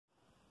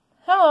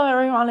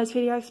everyone, it's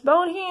VDX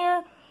Bone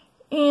here,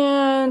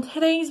 and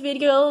today's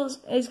video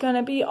is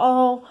gonna be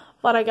all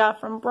what I got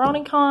from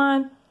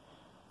Bronycon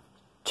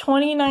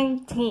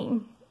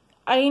 2019.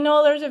 I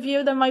know there's a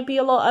few that might be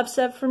a little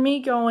upset for me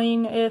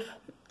going if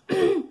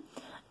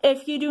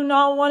if you do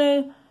not want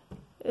to,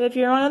 if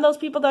you're one of those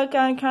people that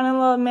got kind of a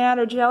little mad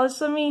or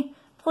jealous of me,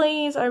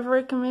 please, I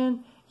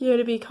recommend you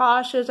to be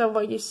cautious of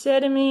what you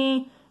say to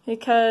me,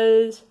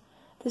 because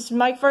this is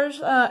my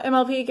first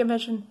MLP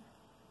convention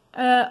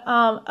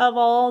of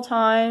all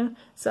time,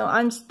 so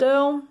I'm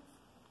still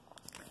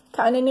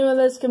kind of new to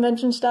this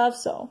convention stuff,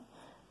 so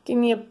give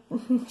me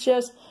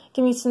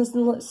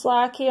some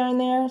slack here and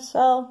there.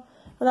 So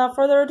without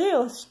further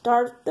ado, let's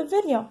start the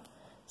video.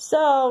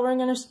 So we're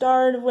gonna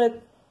start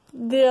with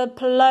the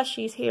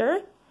plushies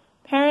here.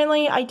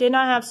 Apparently I did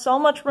not have so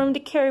much room to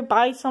carry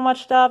by so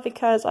much stuff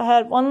because I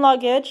had one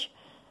luggage,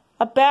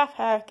 a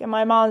backpack, and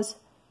my mom's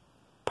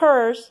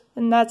purse,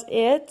 and that's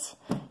it,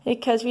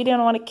 because we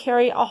didn't want to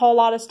carry a whole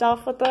lot of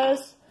stuff with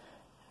us,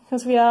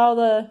 because we had all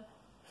the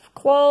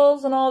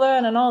clothes and all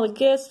that, and all the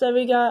gifts that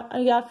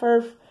I got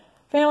for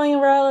family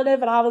and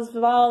relative, and I was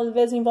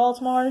visiting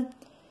Baltimore.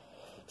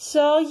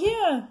 So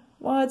yeah,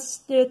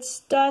 let's get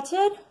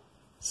started.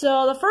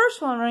 So the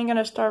first one we're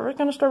gonna start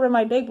with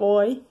my big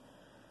boy,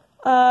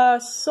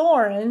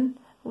 Soren,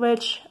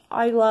 which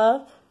I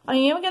love. I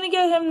am gonna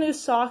get him new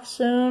socks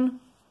soon.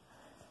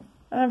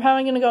 I'm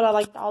probably going to go to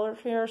like Dollar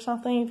Tree or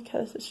something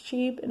because it's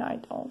cheap and I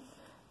don't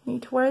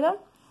need to wear them.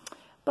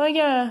 But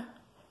yeah,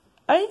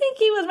 I think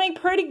he was made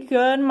pretty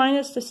good,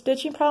 minus the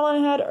stitching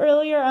problem I had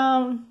earlier.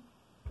 While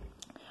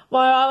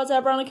I was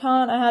at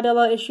Bronycon, I had a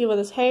little issue with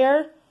his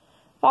hair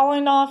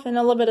falling off and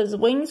a little bit of his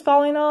wings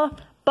falling off.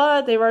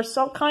 But they were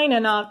so kind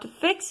enough to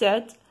fix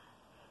it,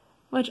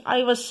 which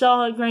I was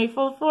so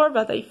grateful for,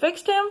 but they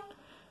fixed him.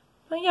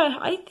 But yeah,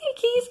 I think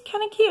he's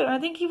kind of cute. I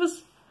think he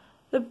was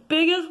the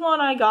biggest one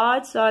I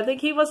got, so I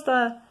think he was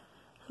the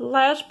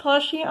last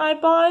plushie I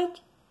bought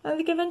at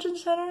the convention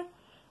center,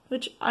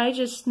 which I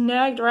just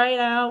snagged right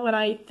out when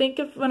I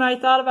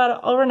thought about it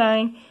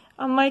overnight.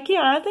 I'm like,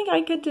 yeah, I think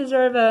I could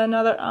deserve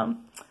another,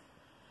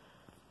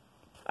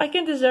 I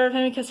could deserve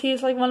him because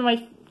he's like one of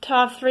my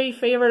top 3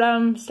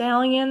 favorite,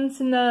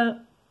 stallions in out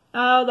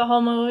of the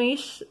whole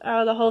movies, out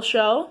of the whole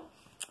show.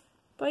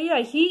 But yeah,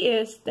 he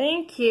is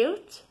dang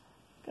cute.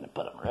 I'm gonna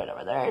put him right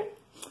over there.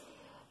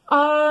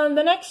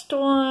 The next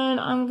one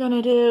I'm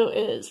gonna do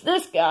is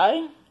this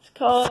guy. It's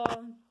called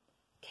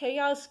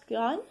Chaos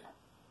Gun,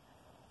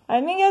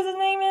 I think as his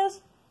name is.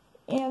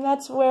 And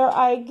that's where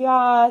I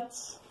got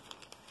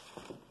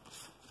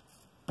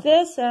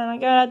this, and I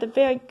got it at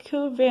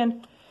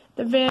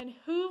the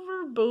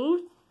Vancouver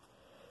booth.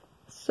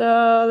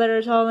 So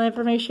there's all the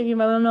information if you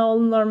want to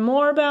learn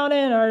more about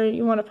it, or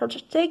you want to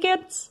purchase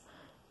tickets.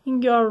 You can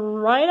go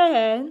right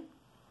ahead.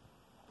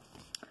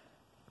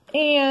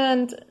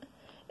 And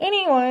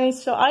anyway,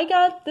 so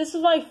this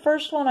is my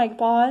first one I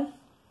bought,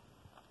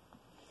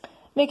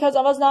 because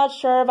I was not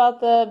sure about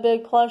the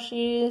big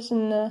plushies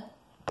and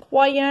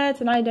quite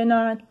yet, and I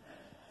don't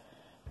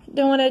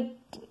want to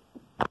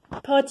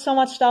put so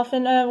much stuff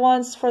in at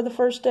once for the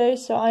first day,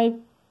 so I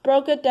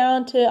broke it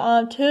down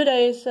to 2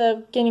 days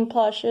of getting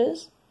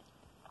plushes.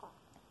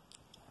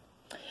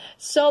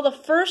 So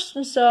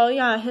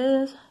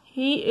yeah,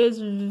 he is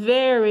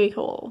very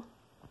cool.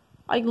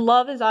 I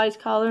love his eyes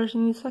colors,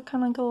 and he's like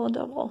kind of like a little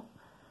double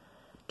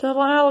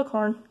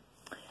alicorn.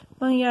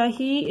 But yeah,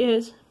 he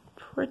is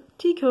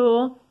pretty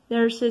cool.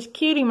 There's his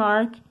cutie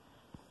mark.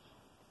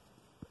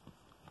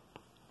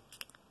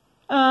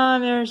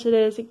 There's it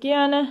is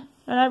again.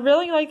 And I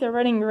really like the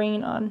red and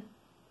green on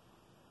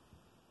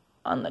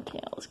the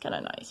tail. It's kind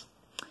of nice.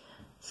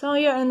 So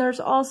yeah, and there's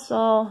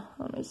also,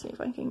 let me see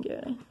if I can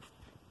get it.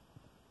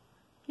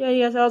 Yeah, he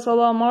has also a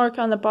little mark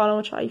on the bottom,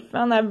 which I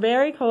found that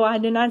very cool. I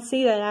did not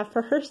see that at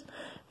first,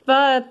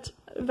 but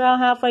about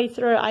halfway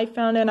through I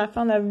found it, and I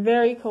found that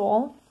very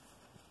cool.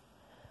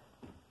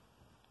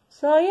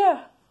 So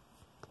yeah,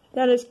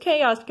 that is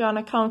Chaos Gun.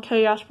 I call him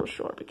Chaos for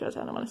short because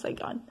I don't want to say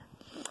gun.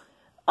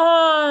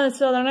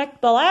 So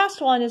the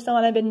last one is the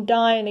one I've been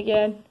dying to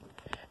get.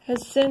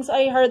 Because since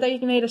I heard that you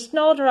made a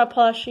Snowdrop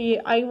plushie,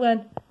 I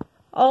went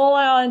all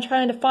out and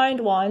trying to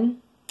find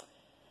one.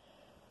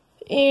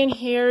 And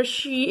here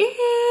she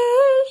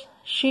is.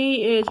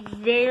 She is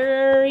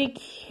very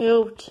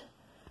cute.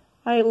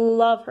 I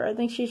love her. I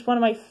think she's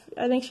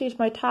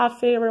my top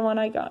favorite one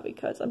I got,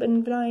 because I've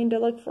been trying to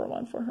look for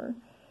one for her.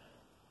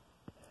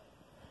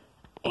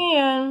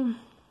 And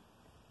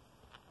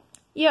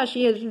yeah,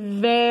 she is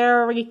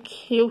very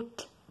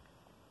cute.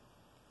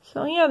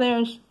 So yeah,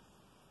 there's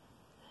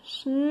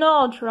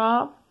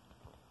Snowdrop.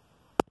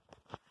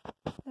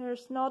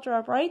 There's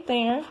Snowdrop right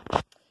there.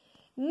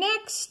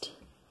 Next,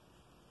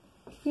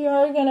 we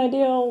are gonna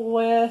deal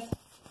with,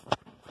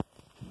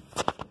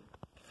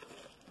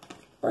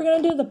 we're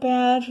gonna do the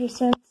badge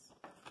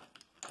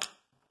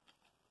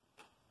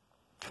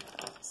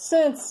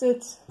since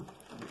it's,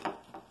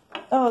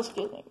 oh,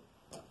 excuse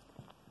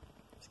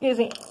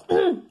me,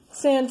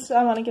 since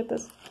I want to get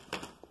this,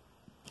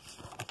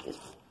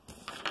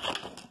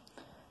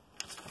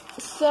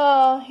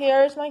 So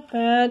here's my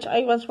badge.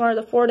 I was for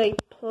the 4-day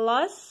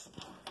plus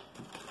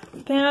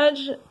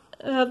badge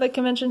at the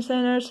convention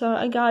center. So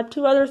I got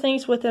 2 other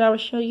things with it. I will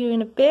show you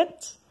in a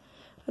bit.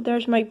 But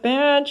there's my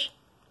badge.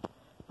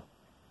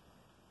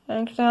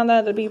 I found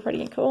that to be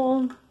pretty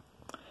cool.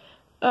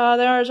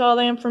 There's all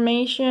the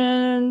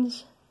information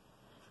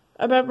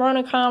about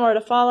Bronycon, where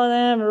to follow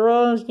them, the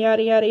rules,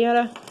 yada yada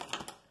yada.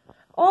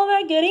 All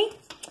that goodie.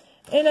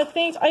 And the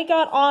things I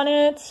got on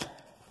it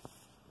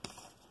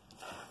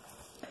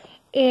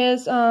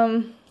is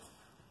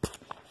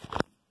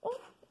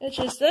it's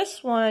just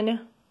this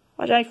one,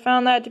 which I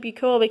found that to be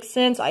cool because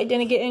since I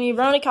didn't get any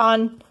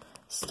Bronycon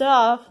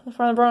stuff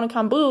from the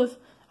Bronycon booth,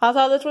 I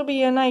thought this would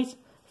be a nice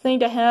thing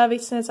to have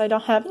since I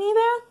don't have any of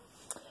that.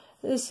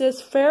 This is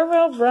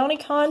Farewell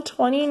Bronycon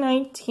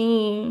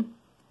 2019.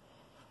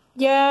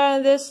 Yeah,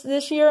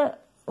 this year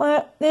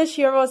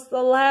was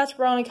the last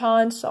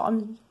Bronycon,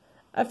 so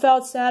I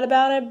felt sad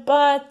about it,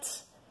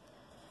 but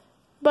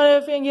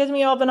if it gives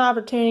me an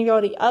opportunity to go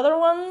to the other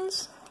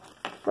ones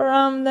for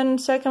then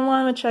the second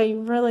one, which I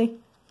really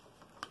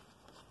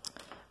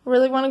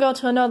want to go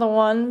to another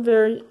one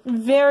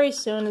very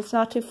soon. It's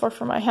not too far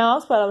from my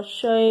house, but I'll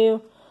show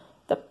you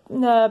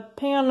the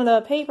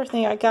paper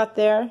thing I got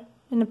there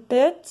in a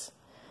bit.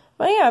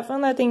 But yeah, I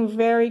found that thing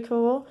very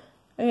cool.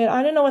 And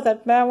I don't know what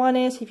that bad one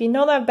is. If you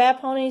know that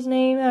bad pony's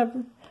name, that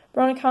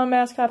Bronycon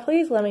mascot,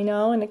 please let me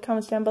know in the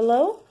comments down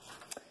below.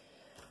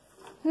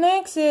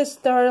 Next is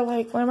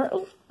Starlight Glimmer.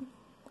 Ooh.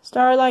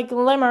 Starlight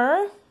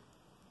Glimmer.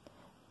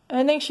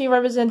 I think she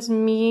represents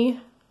me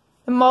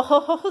the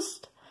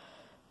most.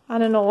 I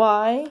don't know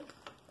why,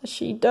 but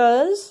she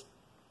does.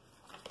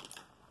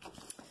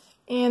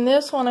 And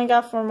this one I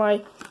got for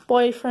my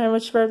boyfriend,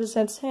 which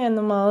represents him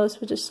the most,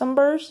 which is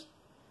Sunburst,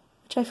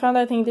 which I found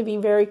that thing to be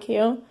very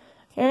cute.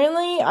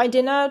 Apparently, I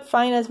did not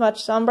find as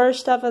much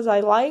Sunburst stuff as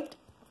I liked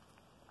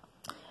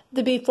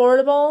to be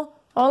affordable.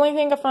 The only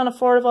thing I found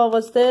affordable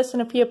was this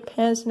and a few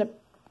pins and a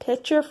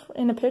picture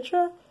or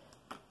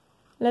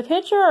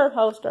a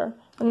poster,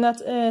 and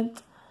that's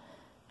it.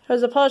 Because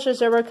the posters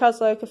there would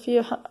cost like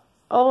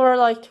over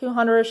like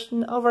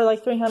 $200, over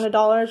like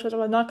 $300, which I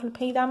was not going to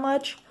pay that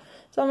much.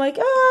 So I'm like,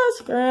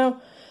 screw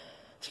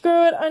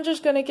it. I'm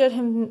just gonna get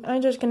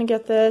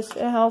this.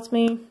 It helps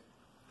me.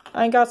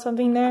 I got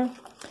something there.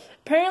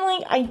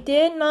 Apparently, I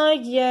did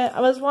not get.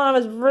 I was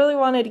really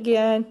wanted to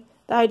get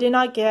that I did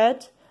not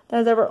get.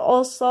 That they were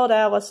all sold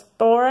out was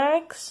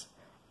Thorax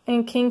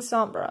and King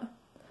Sombra,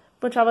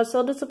 which I was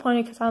so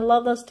disappointed because I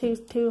love those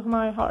two of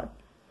my heart.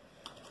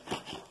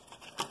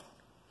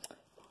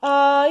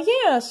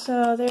 Yeah.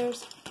 So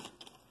there's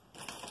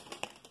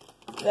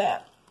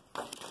that.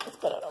 Let's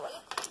put it over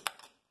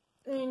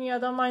there. And yeah,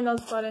 don't mind those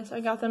buttons. I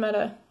got them at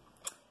a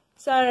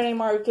Saturday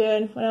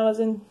market when I was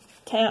in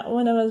town,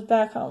 when I was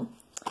back home.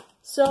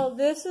 So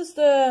this is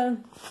the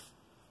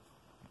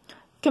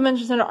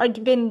convention center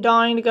I've been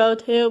dying to go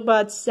to,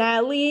 but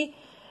sadly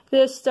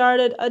this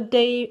started a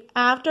day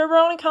after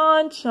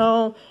Bronycon,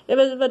 so it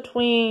was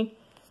between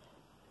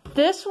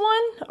this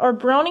one or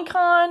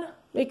Bronycon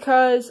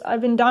because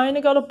I've been dying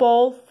to go to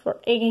both for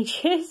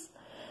ages,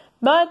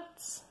 but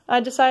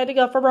I decided to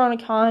go for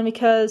Bronycon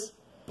because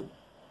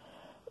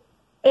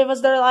it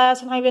was their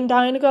last, and I've been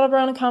dying to go to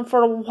Bronycon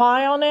for a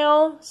while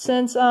now,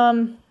 since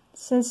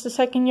the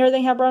second year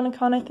they have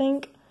Bronycon, I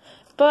think.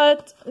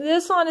 But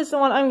this one is the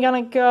one I'm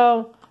gonna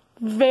go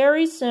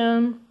very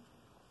soon.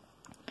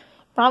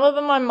 Probably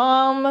with my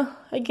mom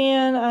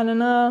again, I don't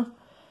know.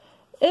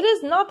 It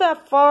is not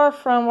that far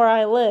from where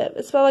I live.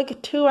 It's about like a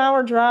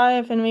 2-hour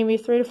drive and maybe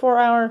 3 to 4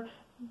 hour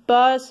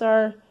bus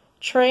or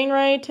train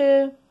ride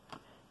to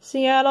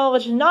Seattle,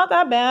 which is not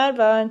that bad,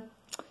 but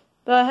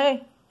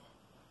hey,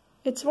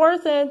 it's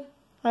worth it.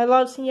 I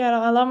love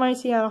Seattle. I love my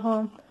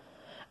Seattle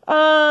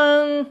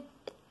home.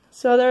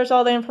 So there's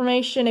all the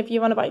information if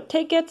you want to buy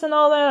tickets and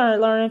all that, or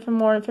learn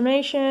more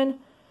information.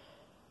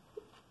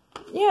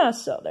 Yeah,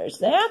 so there's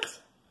that.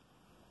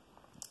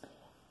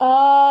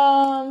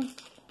 We'll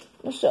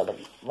show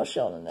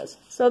them this.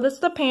 So this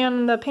is the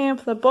pan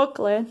for the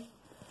booklet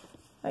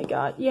I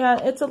got. Yeah,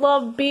 it's a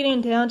little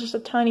beating down, just a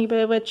tiny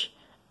bit, which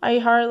I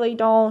hardly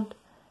don't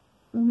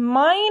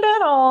mind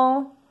at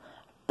all,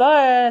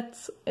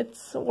 but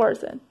it's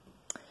worth it.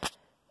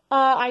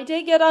 I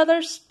did get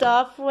other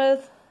stuff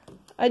with.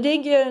 I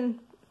did get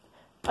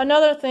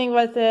another thing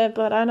with it,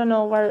 but I don't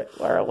know where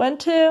it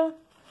went to.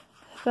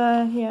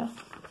 But yeah,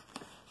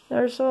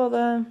 there's all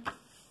the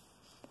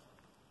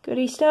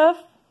goodie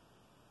stuff.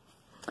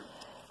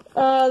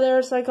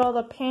 There's like all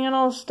the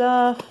panel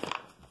stuff,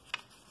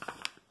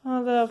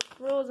 all the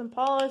rules and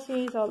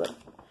policies, all the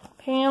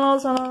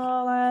panels and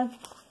all that.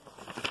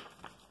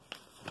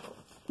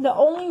 The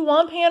only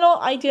one panel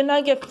I did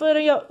not get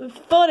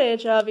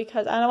footage of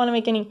because I don't want to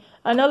make any.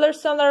 I know there's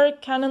some that are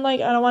kind of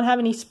like, I don't want to have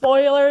any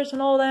spoilers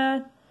and all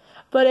that.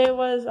 But it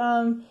was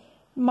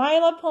My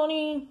Little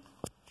Pony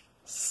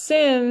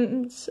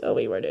Sims. Oh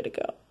wait, where did it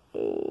go?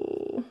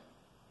 Ooh.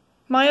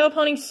 My Little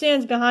Pony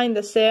Sims Behind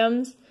the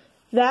Sims.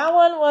 That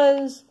one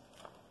was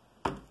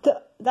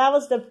that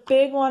was the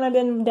big one I've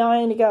been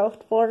dying to go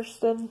for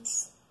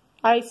since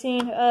I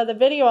seen the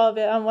video of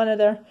it on one of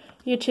their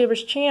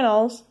YouTubers'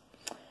 channels.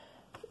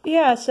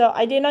 Yeah, so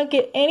I did not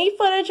get any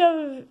footage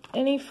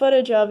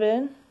of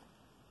it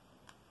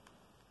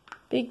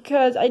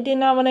because I did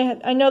not want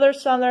to. I know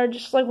there's some that are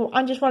just like,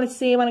 I just want to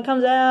see when it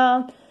comes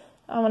out.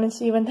 I want to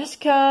see when this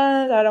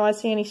comes. I don't want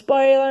to see any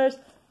spoilers,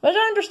 which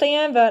I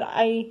understand, but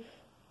I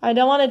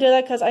don't want to do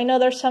that because I know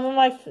there's some of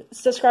my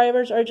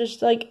subscribers are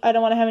just like, I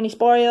don't want to have any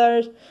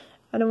spoilers.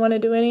 I don't want to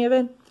do any of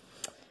it.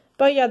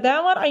 But yeah,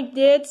 that one I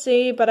did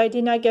see, but I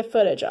did not get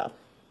footage of.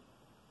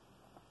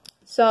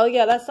 So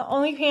yeah, that's the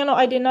only panel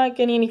I did not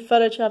get any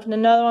footage of. And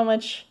another one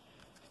which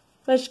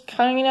was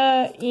kind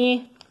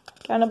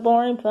of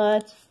boring,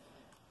 but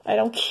I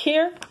don't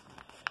care.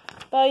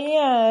 But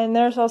yeah, and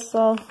there's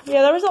also,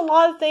 yeah, there was a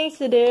lot of things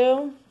to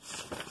do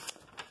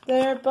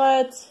there,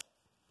 but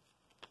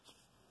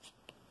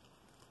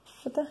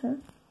what the heck?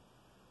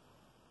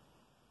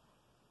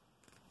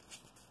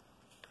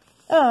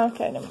 Oh,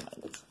 okay, never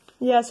mind.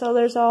 Yeah, so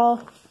there's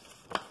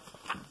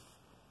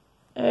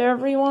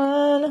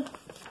everyone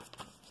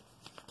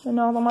and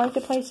all the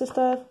marketplace and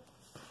stuff.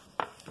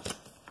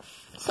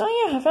 So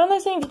yeah, I found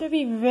this thing to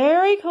be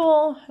very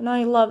cool, and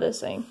I love this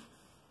thing.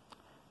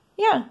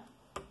 Yeah,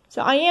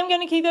 so I am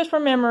going to keep this for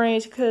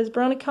memories, because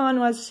Bronycon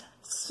was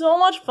so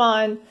much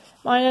fun,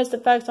 minus the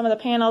fact some of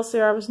the panels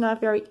there I was not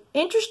very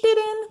interested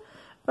in,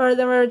 or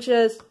they were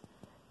just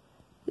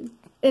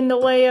in the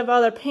way of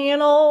other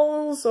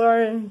panels,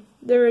 or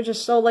they were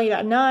just so late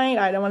at night.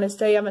 I don't want to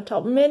stay up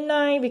until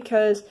midnight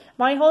because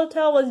my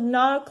hotel was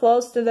not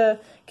close to the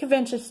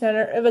convention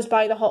center. It was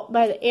by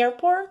the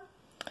airport,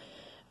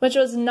 which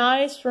was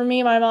nice for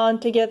me and my mom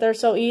to get there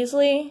so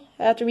easily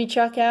after we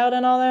check out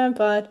and all that.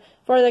 But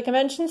for the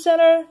convention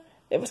center,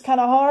 it was kind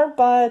of hard.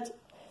 But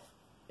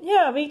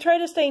yeah, we tried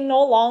to stay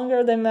no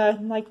longer than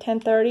like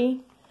 10:30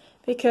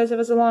 because it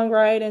was a long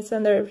ride, and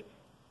then their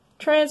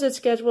transit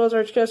schedules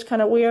are just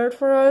kind of weird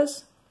for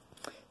us.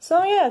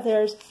 So yeah,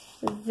 there's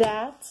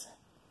that.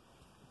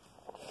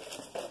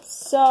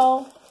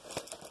 So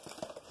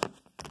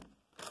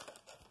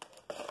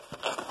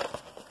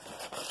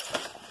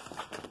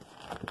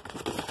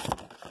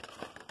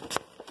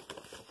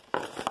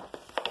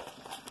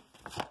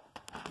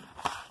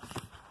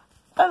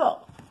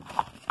hello.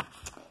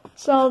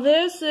 So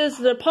this is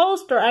the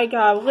poster I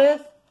got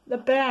with the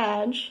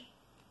badge,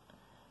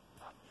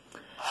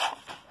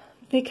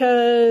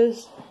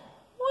 because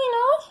why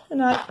not?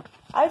 And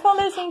I found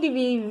this thing to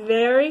be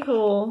very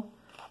cool.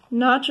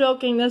 Not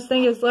joking, this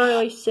thing is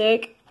literally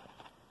sick.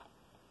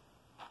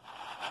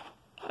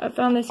 I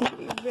found this thing to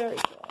be very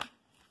cool.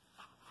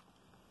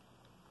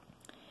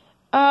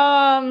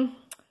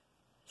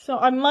 So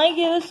I might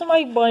give this to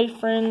my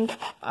boyfriend.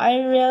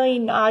 I'm really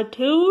not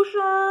too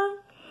sure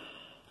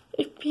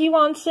if he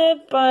wants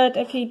it, but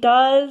if he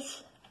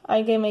does,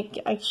 he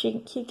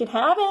could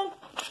have it.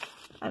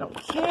 I don't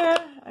care.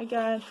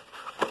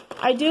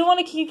 I do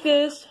want to keep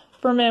this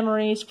for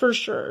memories, for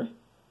sure.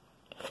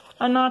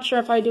 I'm not sure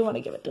if I do want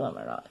to give it to him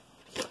or not.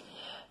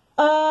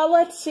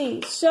 Let's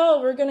see.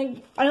 So,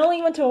 I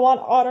only went to one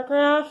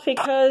autograph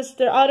because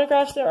their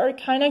autographs there are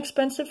kind of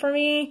expensive for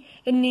me,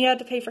 and you had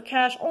to pay for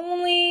cash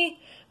only,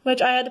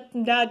 which I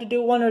had to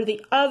do one or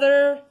the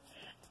other.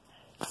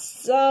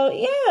 So,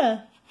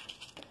 yeah.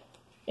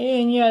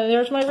 And yeah,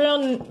 there's my real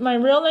name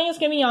is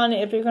going to be on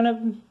it if you're going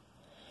to.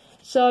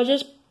 So,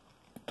 just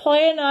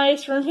play it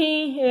nice for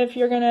me if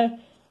you're going to.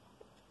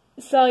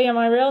 So yeah,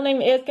 my real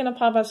name is going to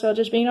pop up, so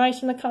just be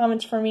nice in the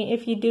comments for me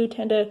if you do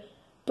tend to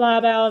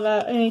blab out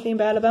about anything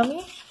bad about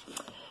me.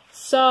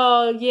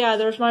 So yeah,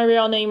 there's my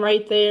real name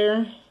right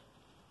there.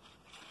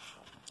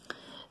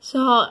 So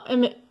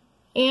I'm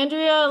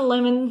Andrea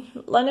Letron.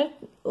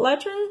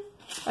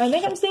 I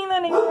think I'm saying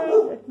that name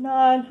right. If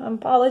not,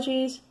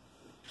 apologies.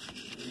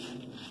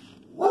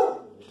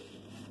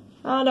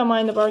 I don't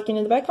mind the barking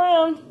in the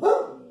background.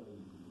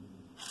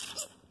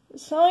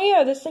 So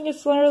yeah, this thing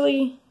is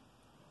literally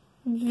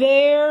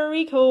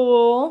very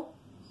cool.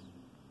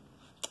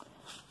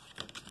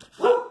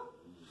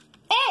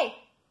 Hey!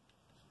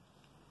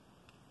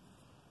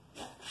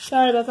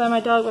 Sorry about that,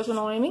 my dog was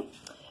annoying me.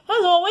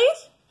 As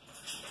always.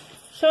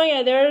 So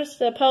yeah, there's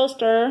the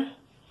poster.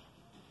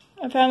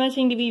 I found this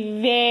thing to be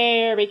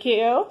very cute.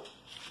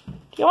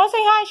 Do you want to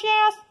say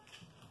hi,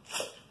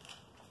 Shaz?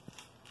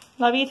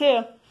 Love you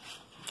too.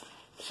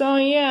 So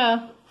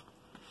yeah.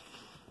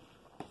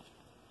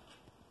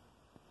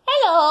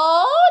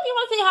 Hello, do you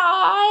want to say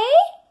hi?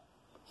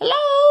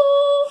 Hello?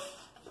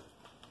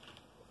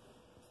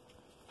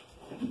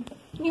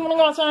 You want to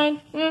go outside?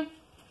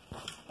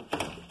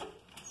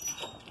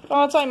 Go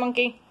outside,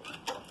 monkey.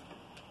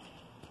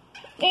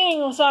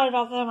 Anyway, sorry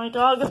about that, my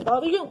dog is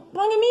bothering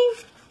me.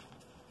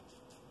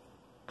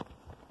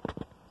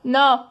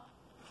 No.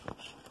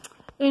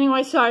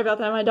 Anyway, sorry about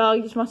that, my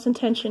dog just wants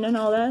attention and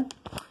all that.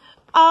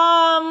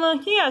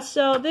 Yeah,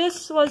 so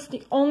this was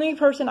the only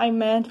person I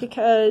met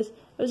because it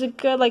was a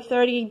good, like,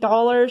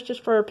 $30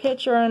 just for a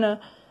picture and a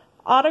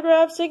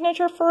autograph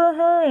signature for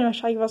her, and I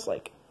was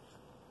like,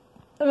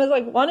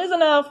 one is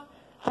enough.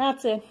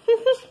 That's it.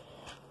 It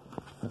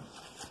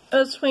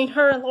was between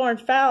her and Lauren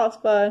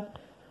Faust, but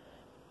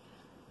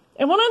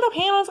in one of the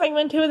panels I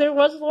went to, there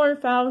was Lauren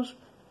Faust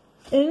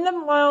in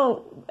them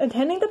while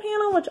attending the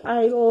panel, which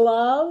I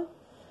love,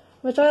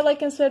 which I like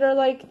consider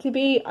like to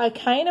be a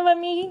kind of a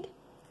meet,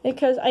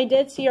 because I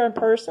did see her in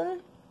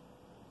person.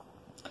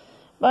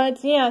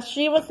 But yeah,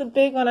 she was the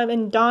big one I've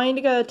been dying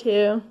to go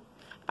to.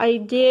 I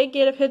did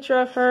get a picture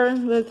of her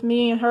with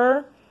me and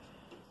her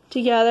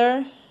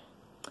together,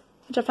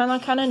 which I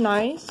found kind of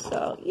nice.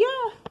 So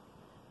yeah,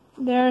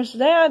 there's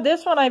that.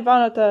 This one I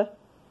bought at the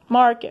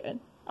market.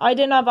 I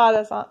did not buy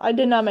this. I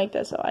did not make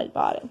this, so I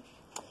bought it.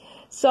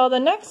 So the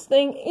next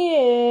thing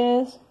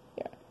is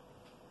here.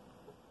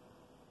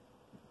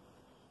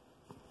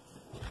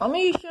 Let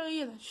me show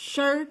you the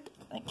shirt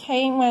that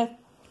came with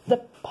the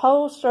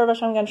poster,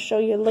 which I'm going to show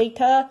you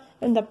later,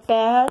 and the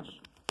badge,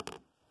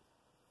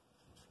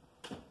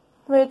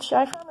 which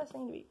I found this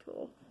thing to be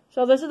cool.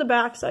 So this is the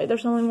back side.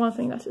 There's only one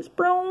thing that says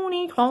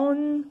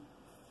Bronycon.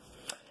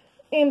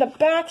 In the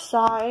back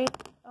side,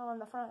 oh, in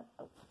the front.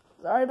 Oh,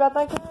 sorry about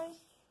that, guys.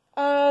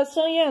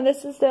 So yeah,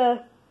 this is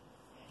the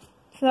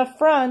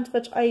front,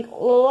 which I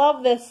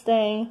love this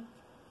thing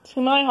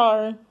to my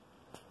heart.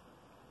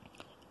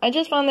 I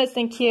just found this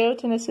thing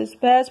cute, and this is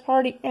best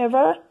party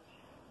ever.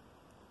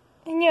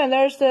 And yeah,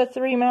 there's the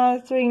three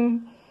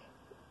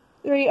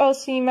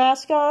OC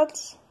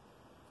mascots,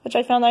 which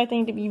I found, I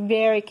think, to be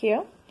very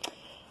cute.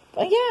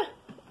 But yeah,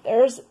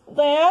 there's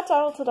that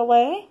out of the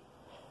way.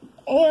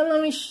 And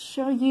let me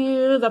show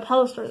you the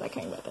poster that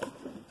came with it.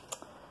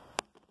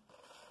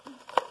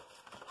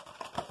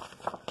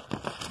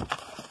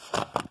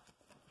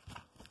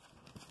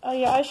 Oh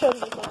yeah, I showed you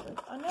the poster.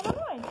 Oh, never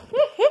mind.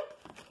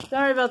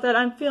 Sorry about that.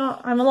 I'm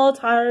a little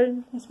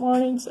tired this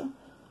morning,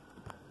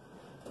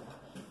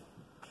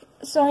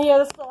 so yeah,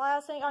 this is the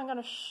last thing I'm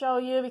gonna show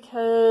you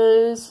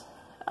because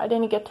I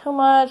didn't get too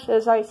much.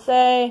 As I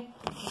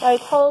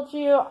told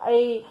you,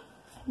 I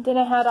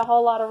didn't have a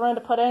whole lot of room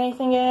to put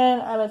anything in.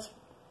 I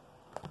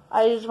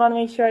just want to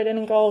make sure I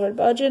didn't go over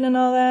budget and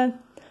all that.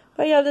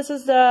 But yeah, this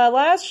is the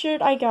last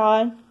shirt I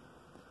got,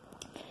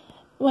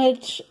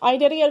 which I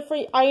did get a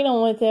free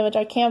item with it, which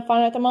I can't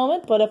find at the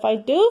moment. But if I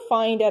do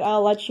find it,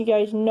 I'll let you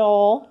guys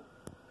know.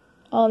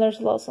 Oh, there's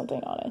a little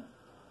something on it.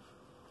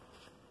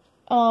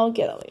 I'll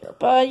get it later.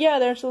 But yeah,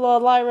 there's a little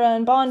Lyra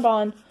and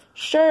Bonbon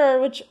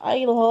shirt, which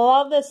I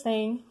love this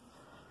thing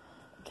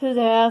to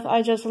death.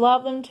 I just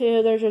love them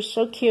too. They're just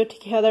so cute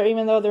together,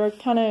 even though they're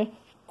kind of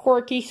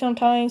quirky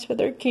sometimes, but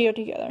they're cute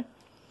together.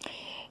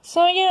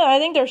 So yeah, I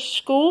think they're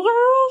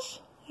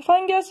schoolgirls, if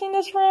I'm guessing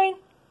this right.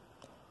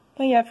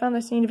 But yeah, I found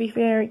this thing to be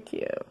very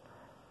cute.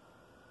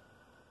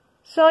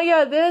 So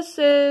yeah, this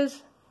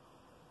is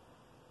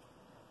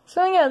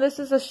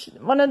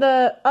one of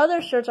the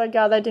other shirts I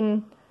got that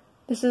didn't.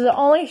 This is the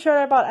only shirt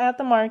I bought at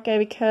the market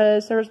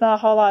because there was not a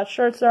whole lot of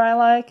shirts that I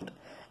liked,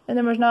 and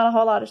there was not a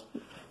whole lot of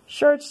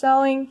shirts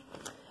selling.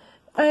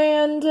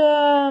 And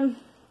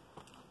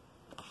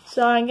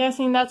so I'm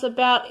guessing that's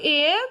about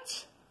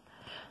it.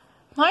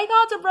 My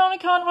thoughts of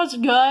Bronycon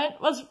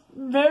was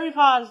very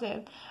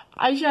positive.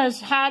 I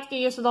just had to get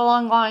used to the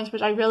long lines,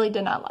 which I really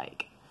did not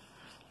like.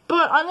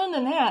 But other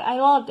than that, I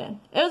loved it.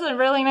 It was a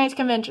really nice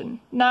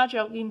convention. Not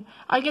joking.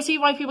 I can see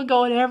why people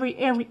go it every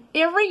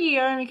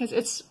year because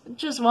it's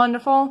just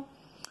wonderful.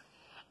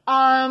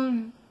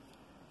 I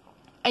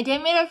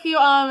did meet a few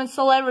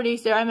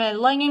celebrities there. I met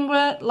Lightning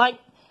Bliss,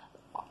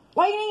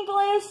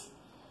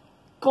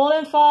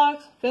 Golden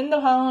Fox, Finn the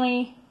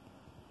Pony,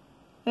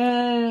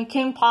 and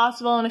Kim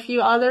Possible, and a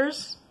few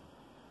others,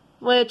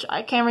 which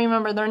I can't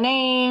remember their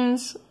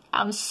names.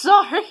 I'm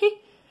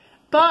sorry,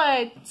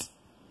 but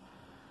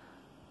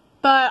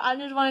I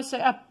just want to say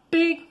a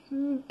big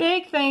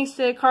thanks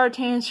to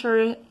Cartoons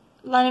for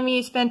letting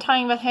me spend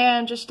time with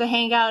him just to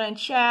hang out and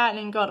chat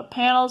and go to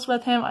panels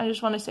with him. I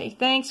just want to say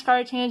thanks,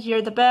 Cartoons.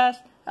 You're the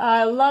best.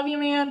 I love you,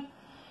 man.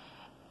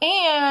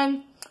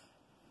 And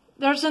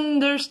there's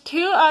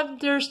two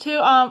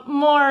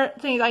more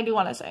things I do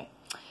want to say.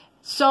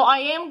 So I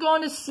am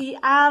going to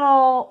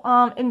Seattle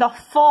in the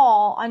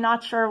fall. I'm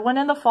not sure when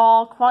in the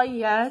fall quite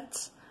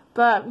yet,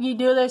 but we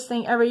do this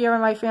thing every year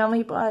with my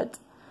family. But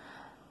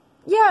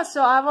yeah,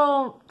 so I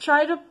will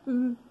try to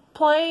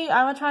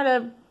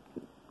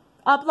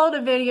upload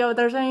a video if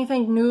there's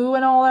anything new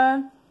and all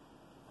that.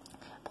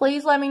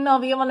 Please let me know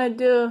if you want me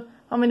to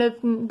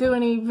do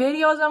any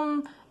videos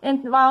while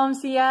I'm in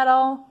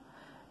Seattle.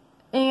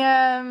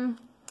 And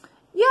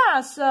yeah,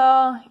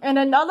 so, and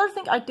another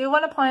thing I do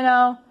want to point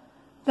out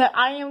that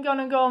I am going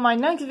to go on my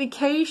next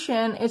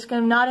vacation. It's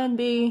going to not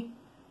be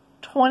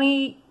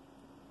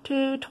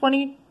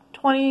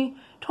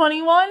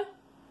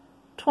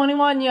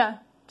 2021, yeah.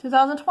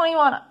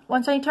 2021,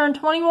 once I turn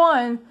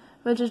 21,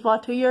 which is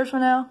what, 2 years from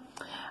now,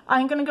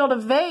 I'm gonna go to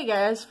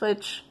Vegas,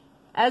 which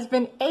has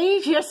been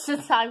ages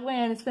since I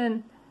went. It's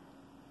been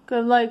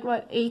good, like,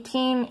 what,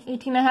 18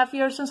 and a half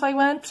years since I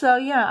went. So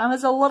yeah, I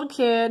was a little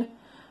kid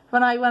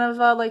when I went. I was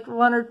like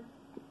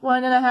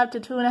 1.5 to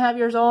 2.5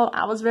 years old.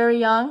 I was very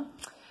young.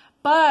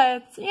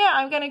 But yeah,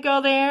 I'm gonna go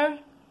there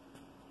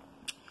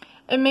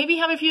and maybe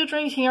have a few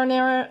drinks here and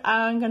there.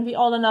 I'm gonna be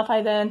old enough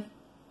by then.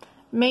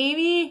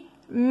 Maybe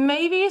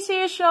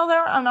see a show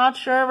there. I'm not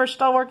sure. We're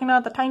still working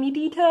out the tiny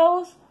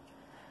details.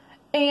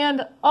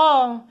 And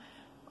oh,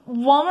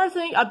 one more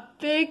thing, a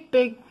big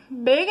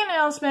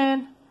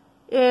announcement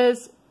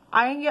is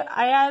I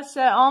had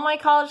set all my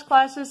college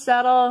classes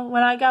settled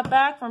when I got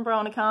back from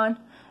Bronycon.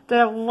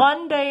 That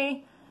one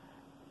day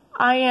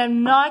I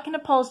am not gonna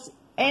post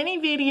any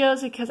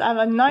videos because I have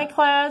a night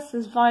class.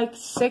 It's like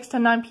 6 to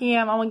 9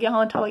 p.m. I'm gonna get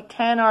home until like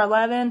 10 or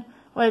 11,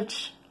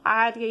 which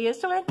I had to get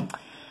used to it.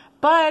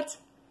 But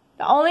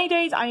the only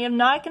days I am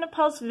not gonna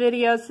post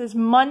videos is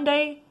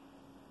Monday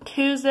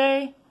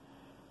and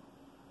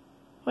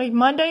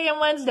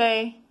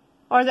Wednesday.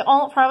 Or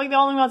probably the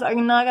only ones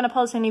I'm not gonna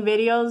post any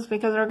videos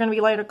because they're gonna be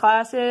later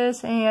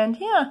classes, and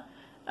yeah,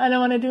 I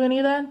don't want to do any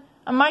of that.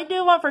 I might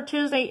do one for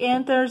Tuesday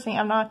and Thursday.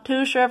 I'm not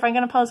too sure if I'm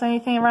gonna post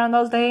anything around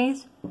those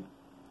days.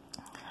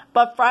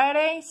 But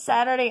Friday,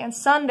 Saturday, and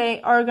Sunday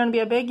are gonna be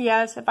a big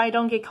yes if I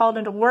don't get called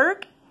into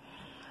work.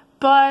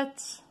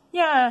 But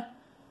yeah,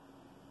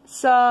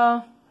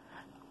 so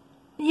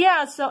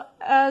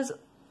as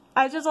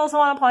I just also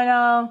want to point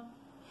out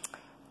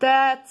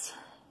that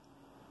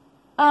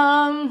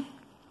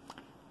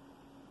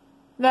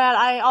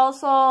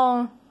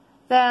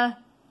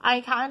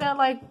I kind of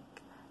like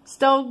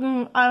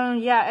still,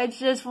 it's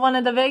just one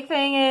of the big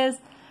thing is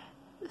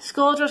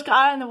school just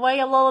got in the way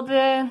a little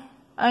bit.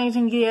 I need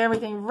to get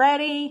everything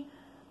ready.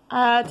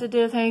 I had to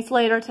do things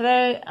later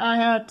today. I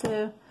had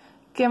to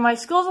get my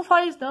school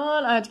supplies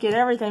done. I had to get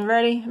everything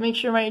ready. Make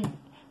sure my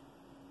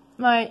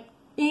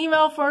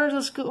email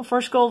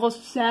for school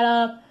was set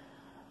up.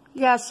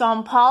 Yeah, some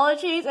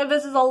apologies if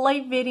this is a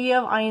late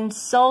video. I am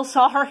so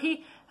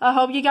sorry. I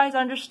hope you guys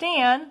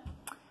understand.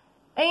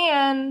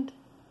 And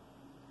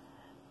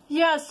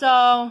yeah,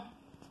 so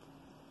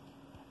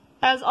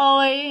as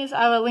always,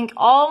 I will link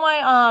all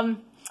my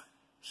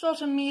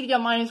social media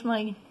minus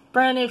my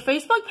brand new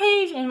Facebook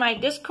page and my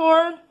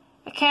Discord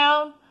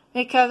account,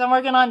 because I'm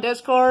working on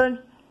Discord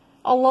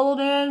a little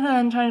bit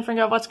and trying to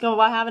figure out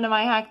what happened to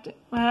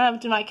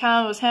my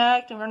account was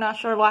hacked, and we're not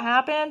sure what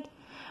happened.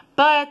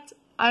 But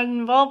I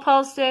will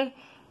post it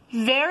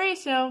very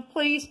soon.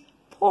 Please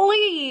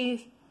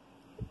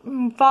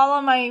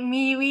follow my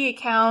MeWe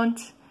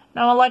account,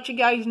 and I will let you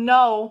guys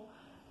know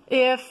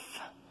if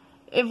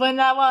when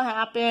that will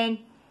happen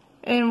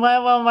and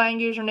what my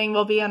username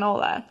will be and all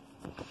that.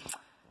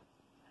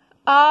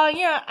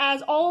 Yeah,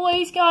 as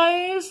always,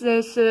 guys,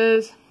 this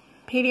is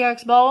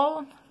PDX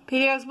Bowl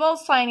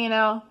signing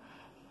out.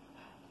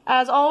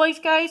 As always,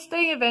 guys,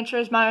 stay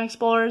adventurous, my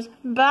explorers.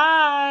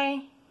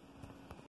 Bye!